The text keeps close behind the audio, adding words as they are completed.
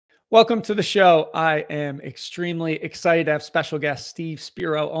Welcome to the show. I am extremely excited to have special guest Steve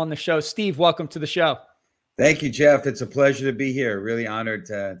Spiro on the show. Steve, welcome to the show. Thank you, Jeff. It's a pleasure to be here. Really honored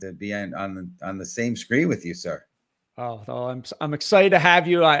to be on the same screen with you, sir. I'm excited to have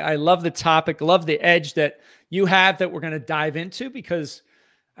you. I love the topic, love the edge that you have that we're going to dive into, because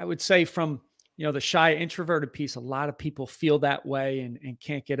I would say from the shy introverted piece, a lot of people feel that way and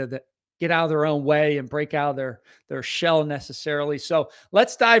can't get out of their own way and break out of their shell necessarily. So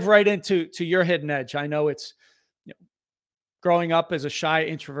let's dive right into your hidden edge. I know it's growing up as a shy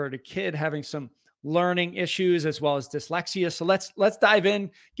introverted kid, having some learning issues as well as dyslexia. So let's dive in,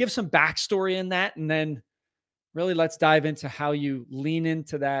 give some backstory in that, and then really let's dive into how you lean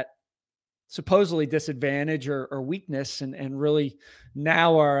into that supposedly disadvantage or weakness and really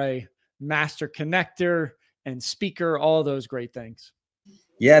now are a master connector and speaker, all those great things.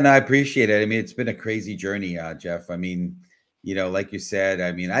 Yeah, no, I appreciate it. I mean, it's been a crazy journey, Jeff. I mean, like you said,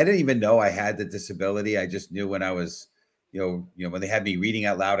 I mean, I didn't even know I had the disability. I just knew when I was, when they had me reading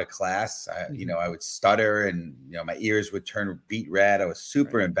out loud at class, I would stutter and, my ears would turn beet red. I was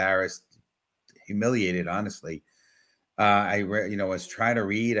super embarrassed, humiliated, honestly. I was trying to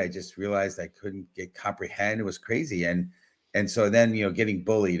read. I just realized I couldn't comprehend. It was crazy. And so then, getting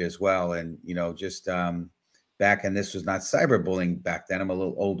bullied as well. And, back, and this was not cyberbullying back then. I'm a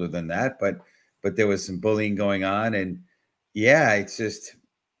little older than that, but there was some bullying going on. And yeah,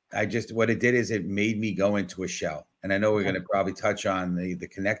 what it did is it made me go into a shell. And I know we're going to probably touch on the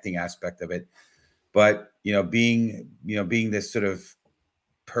connecting aspect of it, but, being this sort of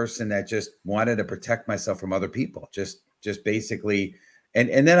person that just wanted to protect myself from other people, just basically.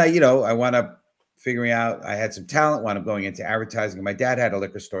 And then I wound up figuring out I had some talent, wound up going into advertising. My dad had a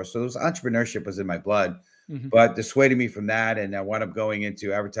liquor store, so entrepreneurship was in my blood. But dissuaded me from that, and I wound up going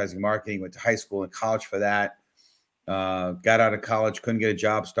into advertising marketing. Went to high school and college for that. Got out of college, couldn't get a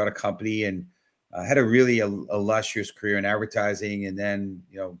job, start a company, and had a really illustrious career in advertising. And then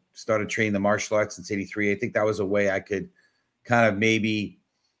started training the martial arts since '83. I think that was a way I could kind of maybe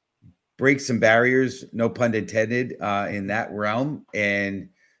break some barriers, no pun intended, in that realm. And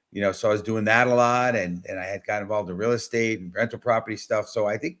so I was doing that a lot, and I had got involved in real estate and rental property stuff. So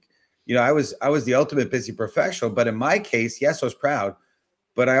I think. I was the ultimate busy professional, but in my case, yes, I was proud,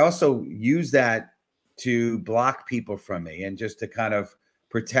 but I also used that to block people from me and just to kind of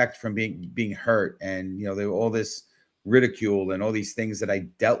protect from being hurt. And, there were all this ridicule and all these things that I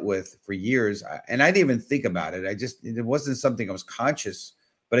dealt with for years. And I didn't even think about it. It wasn't something I was conscious,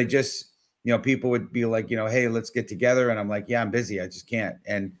 but I just, people would be like, hey, let's get together. And I'm like, yeah, I'm busy. I just can't.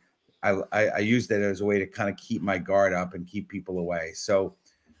 And I used that as a way to kind of keep my guard up and keep people away. So,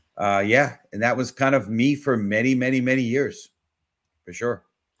 yeah. And that was kind of me for many, many, many years, for sure.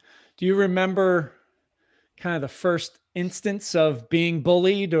 Do you remember kind of the first instance of being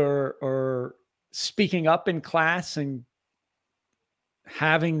bullied or speaking up in class and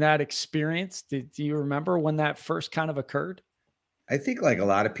having that experience? Do you remember when that first kind of occurred? I think like a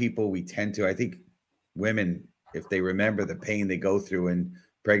lot of people, I think women, if they remember the pain they go through in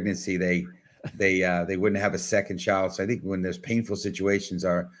pregnancy, they wouldn't have a second child. So I think when there's painful situations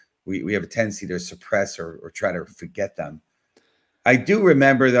we have a tendency to suppress or try to forget them. I do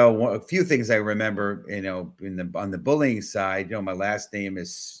remember though, a few things I remember, on the bullying side, my last name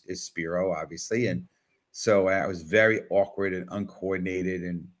is Spiro, obviously. And so I was very awkward and uncoordinated,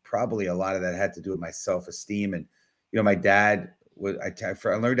 and probably a lot of that had to do with my self-esteem. And, my dad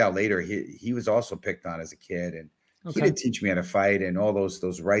I learned out later, he was also picked on as a kid, and he did teach me how to fight and all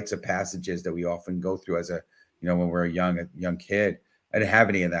those rites of passages that we often go through as when we're a young kid. I didn't have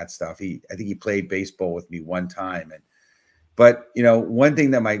any of that stuff. I think he played baseball with me one time. But one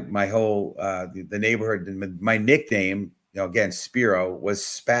thing that my whole, the neighborhood, my nickname, again, Spiro, was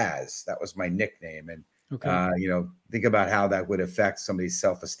Spaz. That was my nickname. And, think about how that would affect somebody's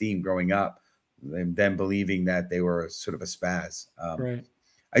self-esteem growing up, and them believing that they were sort of a spaz. Right.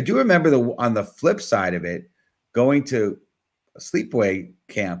 I do remember on the flip side of it, going to a sleepaway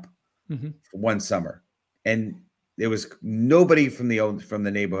camp for one summer, and there was nobody from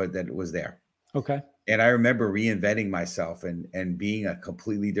the neighborhood that was there. Okay. And I remember reinventing myself and being a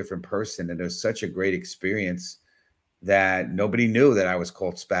completely different person. And it was such a great experience that nobody knew that I was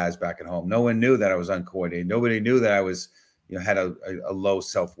called Spaz back at home. No one knew that I was uncoordinated. Nobody knew that I was, had a low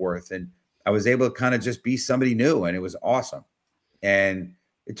self-worth. And I was able to kind of just be somebody new, and it was awesome. And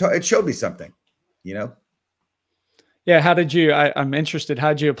it showed me something, Yeah. How did you, I'm interested, how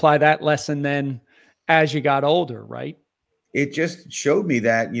did you apply that lesson then as you got older, right? It just showed me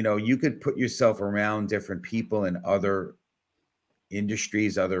that, you could put yourself around different people in other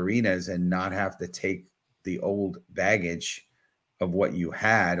industries, other arenas, and not have to take the old baggage of what you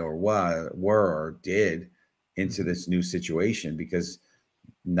had or were or did into this new situation, because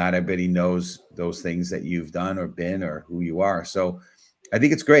not everybody knows those things that you've done or been or who you are. So I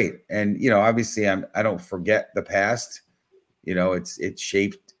think it's great. And, obviously I don't forget the past, it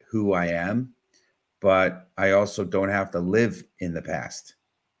shaped who I am, but I also don't have to live in the past.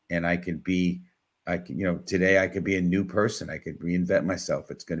 And today I could be a new person. I could reinvent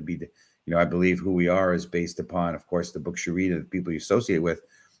myself. It's going to be I believe who we are is based upon, of course, the books you read and the people you associate with.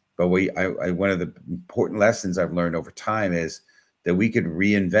 But one of the important lessons I've learned over time is that we could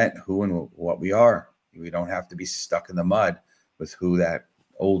reinvent who and what we are. We don't have to be stuck in the mud with who that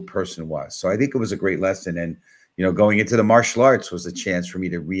old person was. So I think it was a great lesson. And, going into the martial arts was a chance for me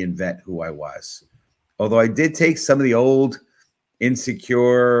to reinvent who I was. Although I did take some of the old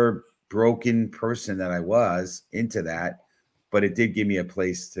insecure, broken person that I was into that, but it did give me a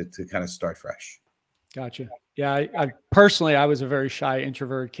place to kind of start fresh. Gotcha. Yeah. I personally, I was a very shy,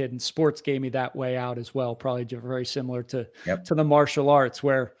 introverted kid, and sports gave me that way out as well. Probably very similar to the martial arts,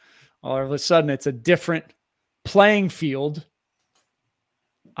 where all of a sudden it's a different playing field.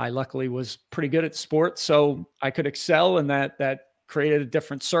 I luckily was pretty good at sports, so I could excel, and that created a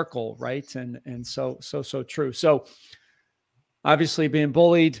different circle. Right. And so true. So obviously being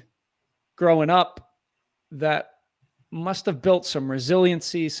bullied growing up, that must have built some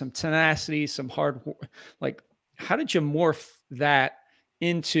resiliency, some tenacity, some hard work. Like, how did you morph that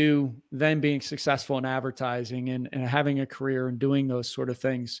into then being successful in advertising and having a career and doing those sort of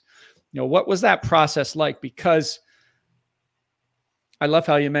things? What was that process like? Because I love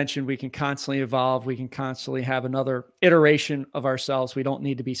how you mentioned we can constantly evolve. We can constantly have another iteration of ourselves. We don't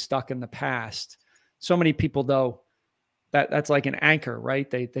need to be stuck in the past. So many people, though, that's like an anchor, right?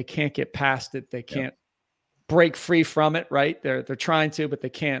 They can't get past it. They can't break free from it, right? They're trying to, but they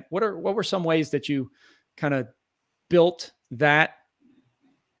can't. What were some ways that you kind of built that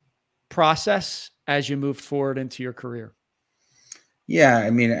process as you moved forward into your career? Yeah, I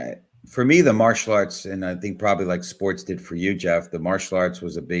mean, for me, the martial arts, and I think probably like sports did for you, Jeff, the martial arts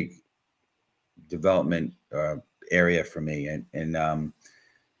was a big development area for me. And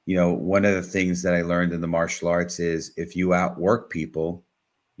one of the things that I learned in the martial arts is if you outwork people,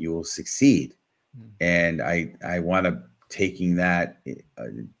 you will succeed. And I want to taking that,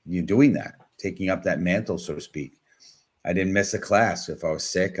 doing that, taking up that mantle, so to speak. I didn't miss a class. If I was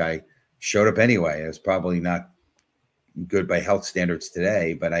sick, I showed up anyway. It was probably not good by health standards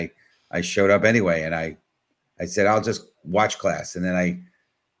today, but I showed up anyway. And I said, I'll just watch class. And then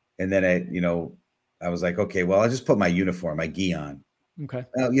I was like, okay, well, I'll just put my uniform, my gi on. Okay.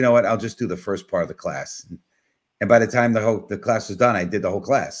 Well, you know what? I'll just do the first part of the class. And by the time the class was done, I did the whole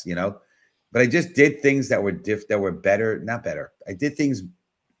class, but I just did things that were better, not better. I did things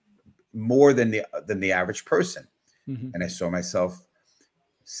more than the average person. And I saw myself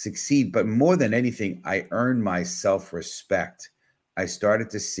succeed. But more than anything, I earned my self-respect. I started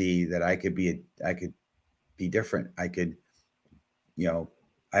to see that I could be different. I could,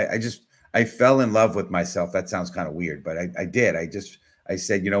 I fell in love with myself. That sounds kind of weird, but I did. I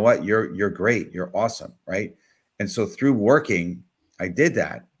said, you know what? You're great. You're awesome. Right. And so through working, I did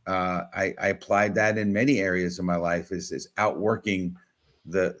that. I applied that in many areas of my life, is outworking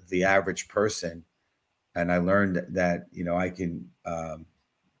the average person. And I learned that, I can,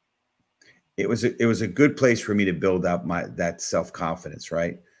 it was a good place for me to build up that self-confidence.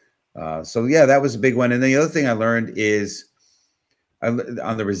 Right. So yeah, that was a big one. And the other thing I learned is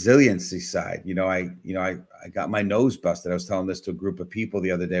on the resiliency side, I got my nose busted. I was telling this to a group of people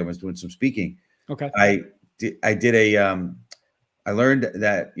the other day when I was doing some speaking. Okay. I learned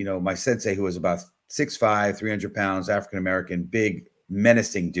that, my sensei, who was about 6'5", 300 pounds, African-American, big,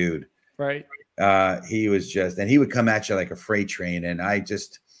 menacing dude. Right. He was just, and he would come at you like a freight train. And I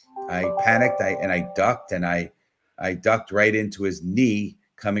panicked. I ducked, and I ducked right into his knee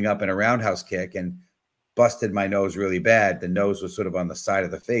coming up in a roundhouse kick and busted my nose really bad. The nose was sort of on the side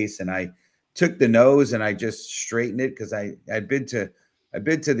of the face. And I took the nose and I just straightened it, because I'd been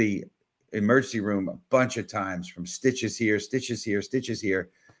to the emergency room a bunch of times, from stitches here, stitches here, stitches here.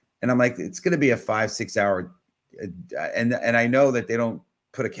 And I'm like, it's going to be a 5-6 hour. And I know that they don't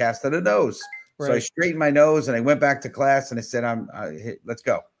put a cast on the nose. Right. So I straightened my nose and I went back to class and I said, let's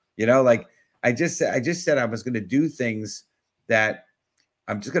go. I just said I was going to do things that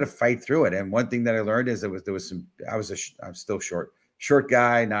I'm just going to fight through it. And one thing that I learned is I'm still short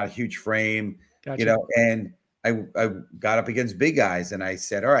guy, not a huge frame, Gotcha. And I got up against big guys, and I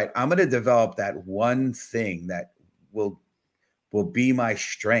said, all right, I'm going to develop that one thing that will be my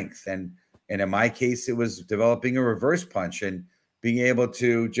strength. And in my case, it was developing a reverse punch and being able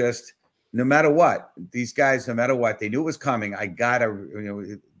to just no matter what, these guys, no matter what, they knew it was coming. I got a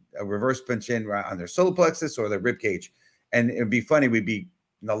reverse punch in on their solar plexus or their rib cage. And it'd be funny. We'd be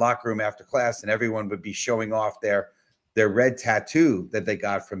in the locker room after class and everyone would be showing off their red tattoo that they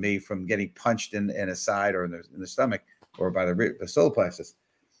got from me from getting punched in a side or in the stomach or by the solar plexus.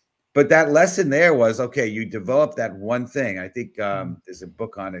 But that lesson there was, okay, you develop that one thing. I think there's a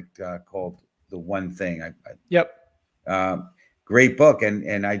book on it called The One Thing. Yep. Great book.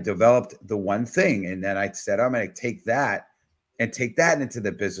 And I developed the one thing. And then I said, I'm going to take that into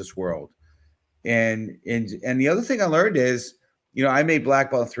the business world. And the other thing I learned is, I made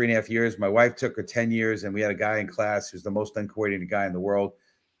black belt in 3.5 years. My wife took her 10 years, and we had a guy in class who's the most uncoordinated guy in the world.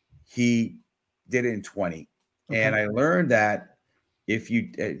 He did it in 20. Okay. And I learned that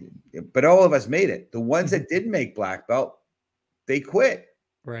but all of us made it. The ones that didn't make black belt, they quit.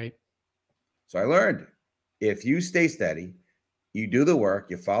 Right. So I learned, if you stay steady, you do the work,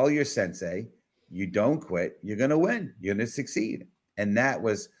 you follow your sensei, you don't quit, you're going to win. You're going to succeed. And that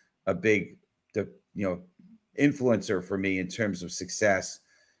was a big, influencer for me in terms of success,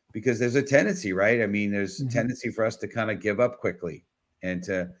 because there's a tendency, right? I mean, there's a tendency for us to kind of give up quickly and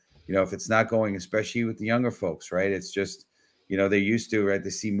to, if it's not going, especially with the younger folks, right? It's just, they're used to, right? They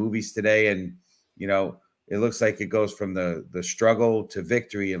see movies today and, it looks like it goes from the struggle to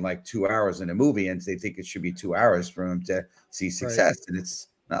victory in like 2 hours in a movie. And they think it should be 2 hours for them to see success. Right. And it's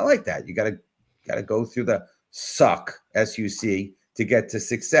not like that. You got to go through the suck, SUC, to get to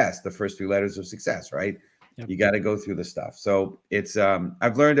success, the first 3 letters of success, right? Yep. You got to go through the stuff. So it's,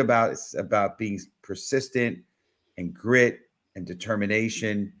 I've learned it's about being persistent and grit and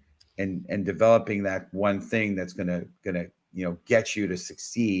determination and developing that one thing that's going to, get you to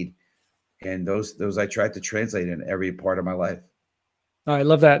succeed. And those I tried to translate in every part of my life. I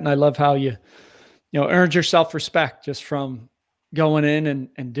love that. And I love how you earned your self-respect just from going in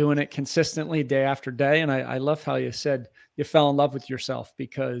and doing it consistently day after day. And I love how you said you fell in love with yourself,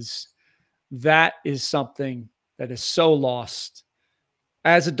 because that is something that is so lost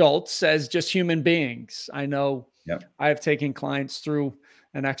as adults, as just human beings. I know I have taken clients through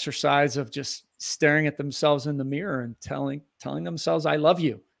an exercise of just staring at themselves in the mirror and telling themselves, I love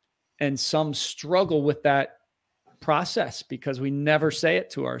you. And some struggle with that process because we never say it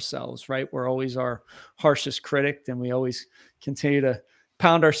to ourselves, right? We're always our harshest critic, and we always continue to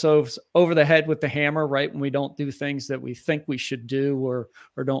pound ourselves over the head with the hammer, right? When we don't do things that we think we should do or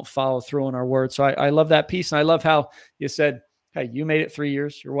don't follow through on our words. So I love that piece. And I love how you said, hey, you made it 3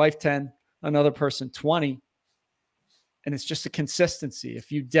 years, your wife 10, another person 20. And it's just a consistency.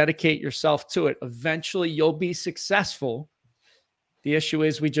 If you dedicate yourself to it, eventually you'll be successful. The issue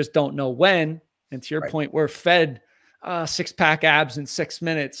is we just don't know when. And to your point, we're fed 6-pack abs in 6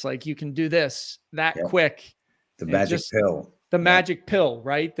 minutes. Like, you can do this that quick. The magic pill. The magic pill,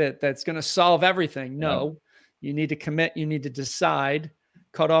 right? That's going to solve everything. No, you need to commit. You need to decide,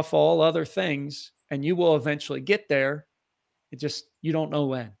 cut off all other things, and you will eventually get there. You don't know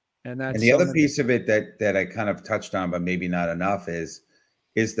when. And the other piece of it that I kind of touched on, but maybe not enough, is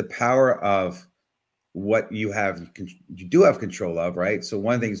the power of what you do have control of, right? So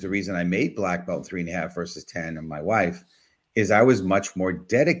one of the things, the reason I made black belt 3.5 versus 10 and my wife, is I was much more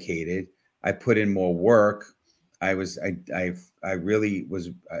dedicated. I put in more work. I was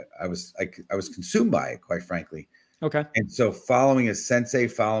consumed by it, quite frankly. Okay. And so following a sensei,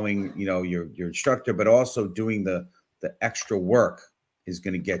 following, your instructor, but also doing the extra work is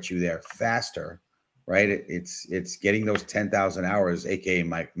going to get you there faster, right? It's getting those 10,000 hours, AKA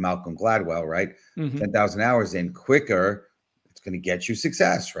Malcolm Gladwell, right? 10,000 hours in quicker. It's going to get you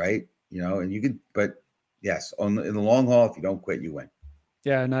success, right? And you could, but yes, in the long haul, if you don't quit, you win.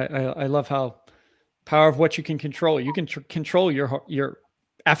 Yeah. And I love how power of what you can control. You can control your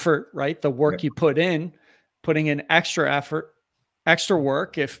effort, right? The work you put in, putting in extra effort, extra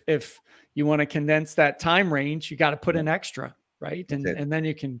work. If you want to condense that time range, you got to put in extra, right? And then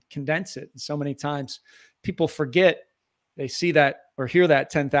you can condense it. And so many times people forget, they see that or hear that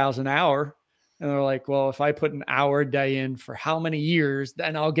 10,000 hour and they're like, well, if I put an hour a day in for how many years,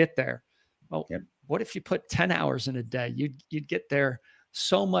 then I'll get there. Well, what if you put 10 hours in a day? You'd get there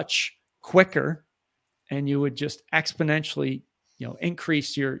so much quicker, and you would just exponentially,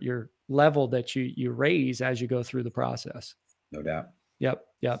 increase your level that you raise as you go through the process. No doubt. Yep.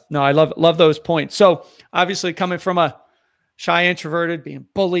 No, I love those points. So obviously, coming from a shy introverted, being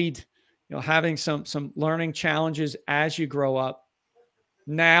bullied, having some learning challenges as you grow up,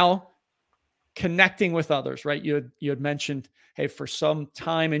 now connecting with others, right? You had mentioned, hey, for some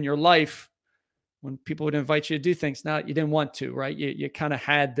time in your life, when people would invite you to do things, now you didn't want to, right? You kind of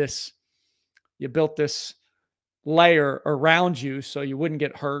had this, you built this layer around you so you wouldn't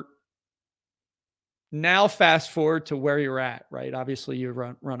get hurt. now fast forward to where you're at, right? Obviously you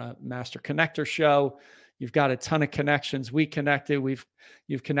run a master connector show. You've got a ton of connections. We connected.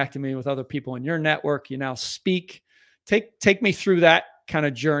 You've connected me with other people in your network. You now speak. Take me through that kind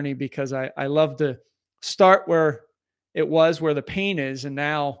of journey, because I love to start where it was, where the pain is, and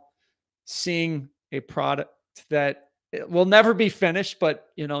now seeing a product that it will never be finished, but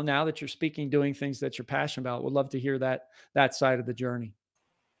now that you're speaking, doing things that you're passionate about, would love to hear that side of the journey.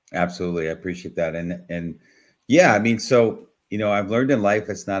 Absolutely. I appreciate that. And yeah, I mean, so, I've learned in life,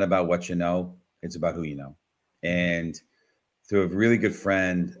 it's not about what you know, it's about who you know. And through a really good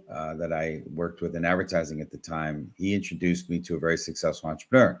friend that I worked with in advertising at the time, he introduced me to a very successful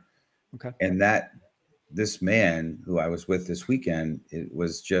entrepreneur. Okay. And this man who I was with this weekend, it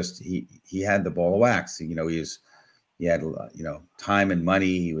was just, he had the ball of wax. He had, time and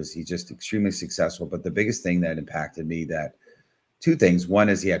money. He's just extremely successful. But the biggest thing that impacted me, that two things. One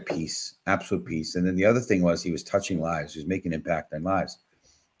is he had peace, absolute peace. And then the other thing was he was touching lives. He was making impact on lives.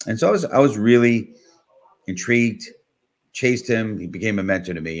 And so I was really intrigued, chased him. He became a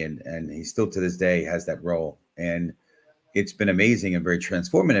mentor to me, and he still to this day has that role. And it's been amazing and very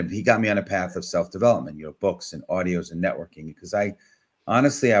transformative. He got me on a path of self-development, books and audios and networking, because I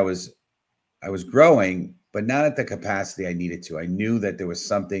was growing, but not at the capacity I needed to. I knew that there was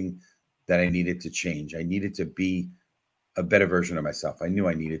something that I needed to change. I needed to be a better version of myself. I knew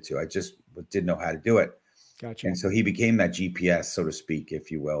I needed to. I just didn't know how to do it. Gotcha. And so he became that GPS, so to speak, if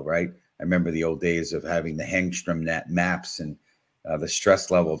you will, right? I remember the old days of having the Hangstrom maps and the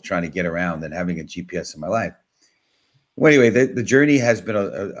stress level of trying to get around and having a GPS in my life. Well, anyway, the journey has been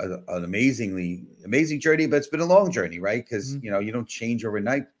an amazing journey, but it's been a long journey, right? Because, you don't change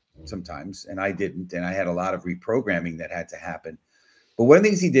overnight sometimes. And I didn't. And I had a lot of reprogramming that had to happen. But one of the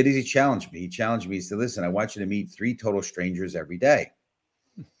things he did is he challenged me. He said, listen, I want you to meet 3 total strangers every day.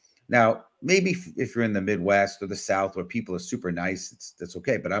 Now, maybe if you're in the Midwest or the South where people are super nice, that's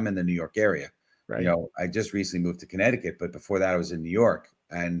okay. But I'm in the New York area. Right. I just recently moved to Connecticut, but before that I was in New York,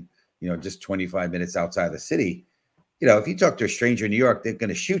 and, just 25 minutes outside of the city. If you talk to a stranger in New York, they're going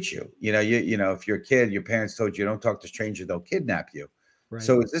to shoot you. If you're a kid, your parents told you don't talk to strangers, they'll kidnap you. Right.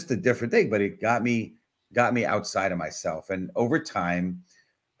 So it's just a different thing, but it got me outside of myself. And over time,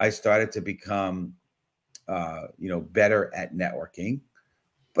 I started to become, better at networking,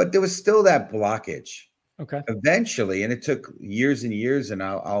 but there was still that blockage. Okay. Eventually, and it took years and years, and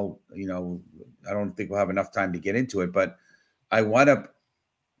I'll I don't think we'll have enough time to get into it, but I wound up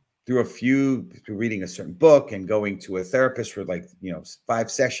through reading a certain book and going to a therapist for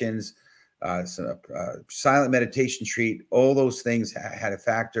 5 sessions, silent meditation treat, all those things had a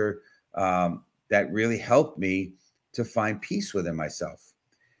factor that really helped me to find peace within myself.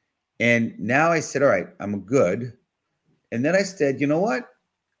 And now I said, all right, I'm good. And then I said, you know what?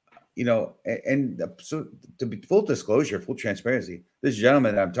 So to be full disclosure, full transparency, this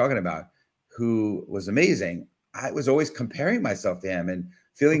gentleman that I'm talking about, who was amazing, I was always comparing myself to him and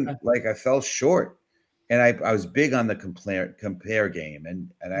feeling like I fell short. And I was big on the compare game.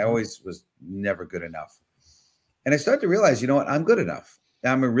 And I always was never good enough. And I started to realize, you know what? I'm good enough.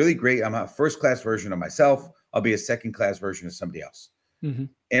 I'm a first-class version of myself. I'll be a second-class version of somebody else. Mm-hmm.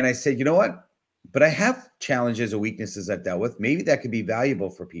 And I said, you know what? But I have challenges or weaknesses I've dealt with. Maybe that could be valuable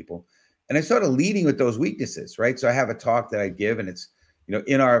for people. And I started leading with those weaknesses, right? So I have a talk that I give, and it's,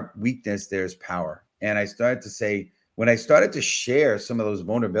 in our weakness, there's power. And I started to say, when I started to share some of those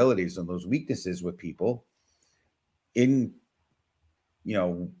vulnerabilities and those weaknesses with people in,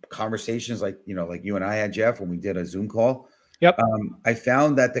 conversations like you and I had, Jeff, when we did a Zoom call, yep. I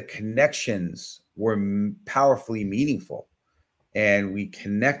found that the connections were powerfully meaningful, and we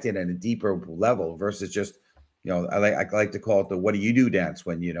connected at a deeper level versus just, I like to call it the "what do you do" dance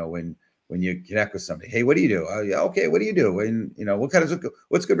when you connect with somebody. Hey, what do you do? Yeah, okay, what do you do? And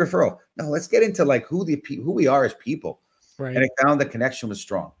what's good referral? No, let's get into who we are as people. Right. And I found the connection was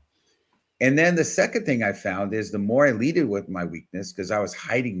strong. And then the second thing I found is the more I leaded with my weakness, because I was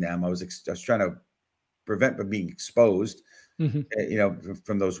hiding them, I was trying to prevent from being exposed,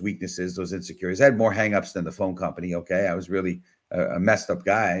 from those weaknesses, those insecurities. I had more hangups than the phone company. Okay. I was really a messed up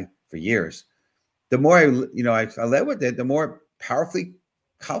guy for years. The more I led with it, the more powerfully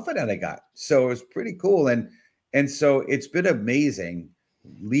confident I got. So it was pretty cool. And so it's been amazing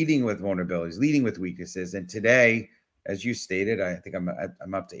leading with vulnerabilities, leading with weaknesses. And today, as you stated, I think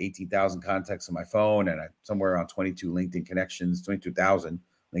I'm up to 18,000 contacts on my phone, and I'm somewhere around 22,000 LinkedIn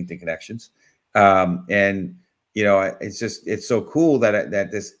connections. And it's so cool that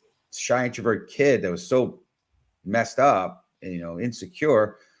this shy introvert kid that was so messed up,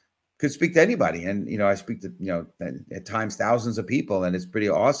 insecure, could speak to anybody. And, I speak to, at times thousands of people, and it's pretty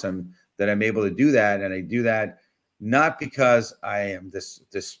awesome that I'm able to do that. And I do that not because I am this,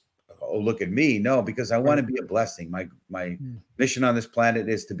 oh, look at me. No, because I want to be a blessing. My mission on this planet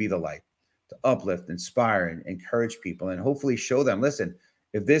is to be the light, to uplift, inspire, and encourage people, and hopefully show them, listen,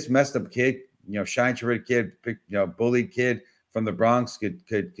 if this messed up kid, shy introverted kid, bullied kid from the Bronx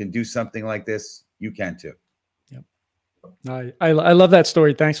can do something like this, you can too. I love that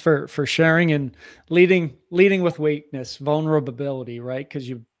story. Thanks for sharing and leading with weakness, vulnerability, right? Because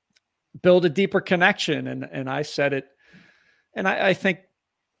you build a deeper connection. And I said it, and I think,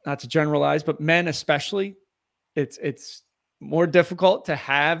 not to generalize, but men especially, it's more difficult to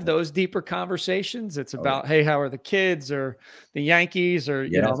have those deeper conversations. It's about, hey, how are the kids, or the Yankees, or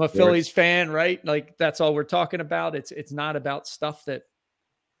I'm a Phillies fan, right? Like, that's all we're talking about. It's not about stuff that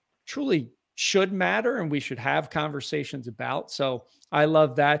truly should matter and we should have conversations about. So I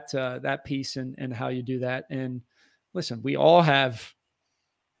love that piece and how you do that. And listen, we all have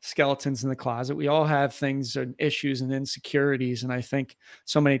skeletons in the closet. We all have things and issues and insecurities. And I think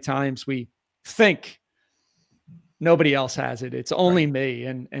so many times we think nobody else has it. It's only me.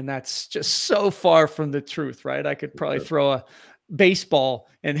 And that's just so far from the truth, right? I could probably throw a baseball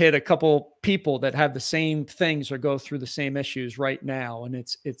and hit a couple people that have the same things or go through the same issues right now. And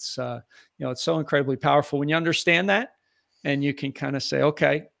it's so incredibly powerful when you understand that, and you can kind of say,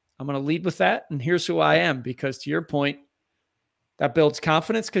 okay, I'm going to lead with that. And here's who I am, because to your point, that builds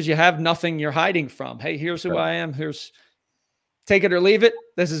confidence because you have nothing you're hiding from. Hey, here's who I am. Here's, take it or leave it.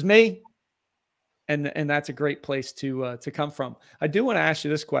 This is me. And that's a great place to come from. I do want to ask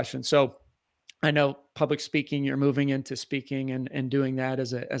you this question. So I know public speaking, you're moving into speaking and doing that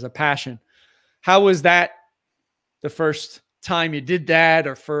as a passion. How was that the first time you did that,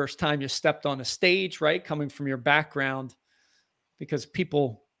 or first time you stepped on a stage, right? Coming from your background, because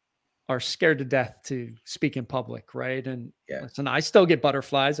people are scared to death to speak in public, right? And listen, I still get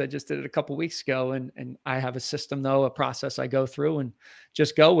butterflies. I just did it a couple of weeks ago, and I have a system, though, a process I go through and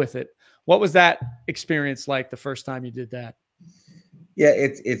just go with it. What was that experience like the first time you did that? Yeah,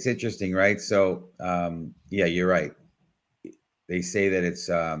 it's interesting, right? So, yeah, you're right. They say that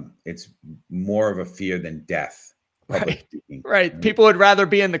it's more of a fear than death. Right. Right. People would rather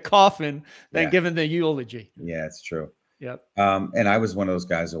be in the coffin than giving the eulogy. Yeah, it's true. Yep. And I was one of those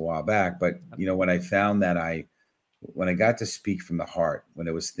guys a while back, but when I found that when I got to speak from the heart, when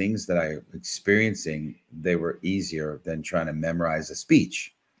it was things that I was experiencing, they were easier than trying to memorize a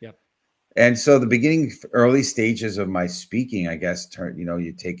speech. Yep. And so the beginning, early stages of my speaking, I guess,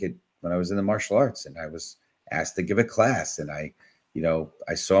 you take it when I was in the martial arts, and I was asked to give a class, and I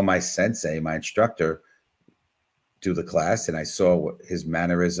saw my sensei, my instructor, do the class, and I saw his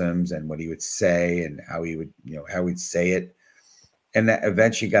mannerisms and what he would say and how he would, how he'd say it. And that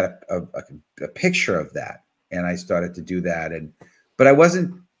eventually got a picture of that. And I started to do that. But I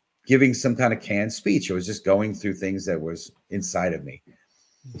wasn't giving some kind of canned speech. I was just going through things that was inside of me.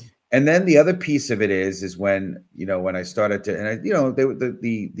 And then the other piece of it is when, when I started to, and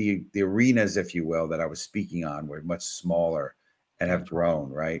the arenas, if you will, that I was speaking on were much smaller and have grown.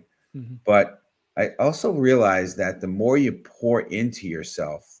 Right. Mm-hmm. But I also realized that the more you pour into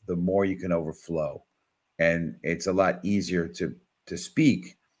yourself, the more you can overflow, and it's a lot easier to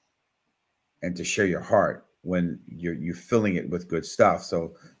speak and to share your heart when you're filling it with good stuff.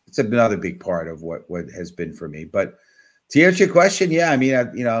 So it's another big part of what has been for me. But to answer your question, yeah, I mean,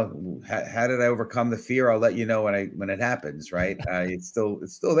 how did I overcome the fear? I'll let you know when it happens, right? It's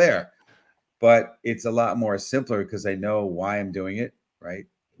still there, but it's a lot more simpler because I know why I'm doing it, right?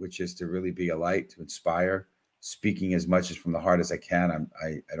 Which is to really be a light, to inspire, speaking as much as from the heart as I can.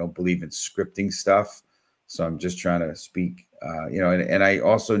 I don't believe in scripting stuff. So I'm just trying to speak, and I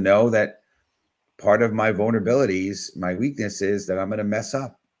also know that part of my vulnerabilities, my weakness is that I'm going to mess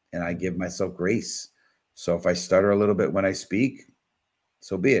up, and I give myself grace. So if I stutter a little bit when I speak,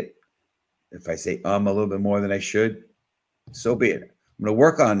 so be it. If I say a little bit more than I should, so be it. I'm going to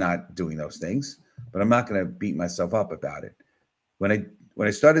work on not doing those things, but I'm not going to beat myself up about it. When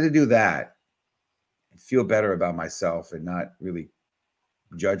I started to do that, I feel better about myself and not really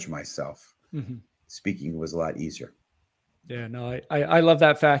judge myself. Mm-hmm. Speaking was a lot easier. Yeah, no, I love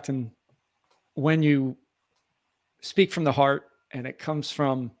that fact. And when you speak from the heart and it comes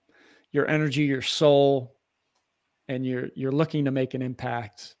from your energy, your soul, and you're looking to make an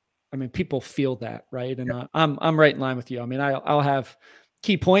impact, I mean, people feel that, right? And I'm right in line with you. I mean, I'll have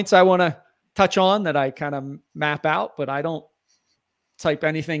key points I want to touch on that I kind of map out, but I don't type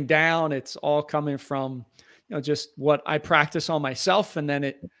anything down. It's all coming from, just what I practice on myself. And then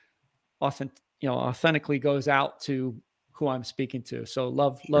it often, authentically goes out to who I'm speaking to. So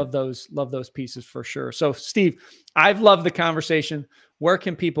love those pieces for sure. So Steve, I've loved the conversation. Where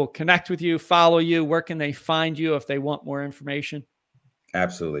can people connect with you, follow you? Where can they find you if they want more information?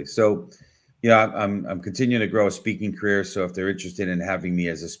 Absolutely. So, I'm continuing to grow a speaking career. So if they're interested in having me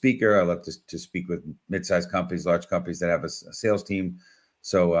as a speaker, I love to speak with mid-sized companies, large companies that have a sales team.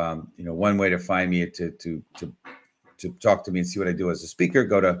 So, one way to find me to talk to me and see what I do as a speaker,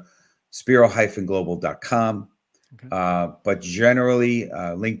 go to spiro-global.com. Okay. But generally,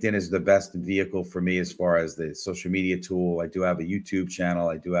 LinkedIn is the best vehicle for me as far as the social media tool. I do have a YouTube channel.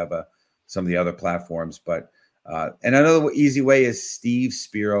 I do have some of the other platforms, but and another easy way is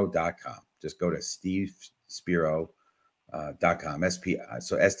stevespiro.com. Just go to stevespiro.com,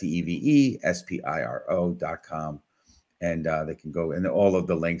 so STEVESPIRO.com, and they can go and all of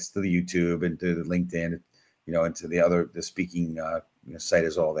the links to the YouTube and to the LinkedIn, and to the speaking site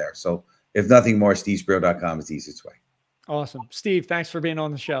is all there. So if nothing more, stevespiro.com is the easiest way. Awesome. Steve, thanks for being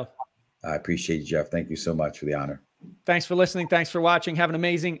on the show. I appreciate you, Jeff. Thank you so much for the honor. Thanks for listening. Thanks for watching. Have an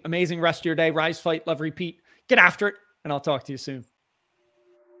amazing, amazing rest of your day. Rise, fight, love, repeat. Get after it, and I'll talk to you soon.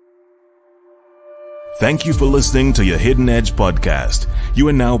 Thank you for listening to your Hidden Edge podcast. You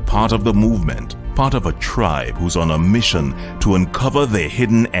are now part of the movement, part of a tribe who's on a mission to uncover their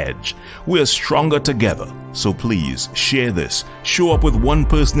hidden edge. We are stronger together, so please share this. Show up with one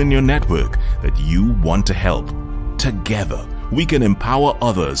person in your network that you want to help. Together, we can empower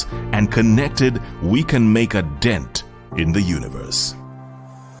others, and connected, we can make a dent in the universe.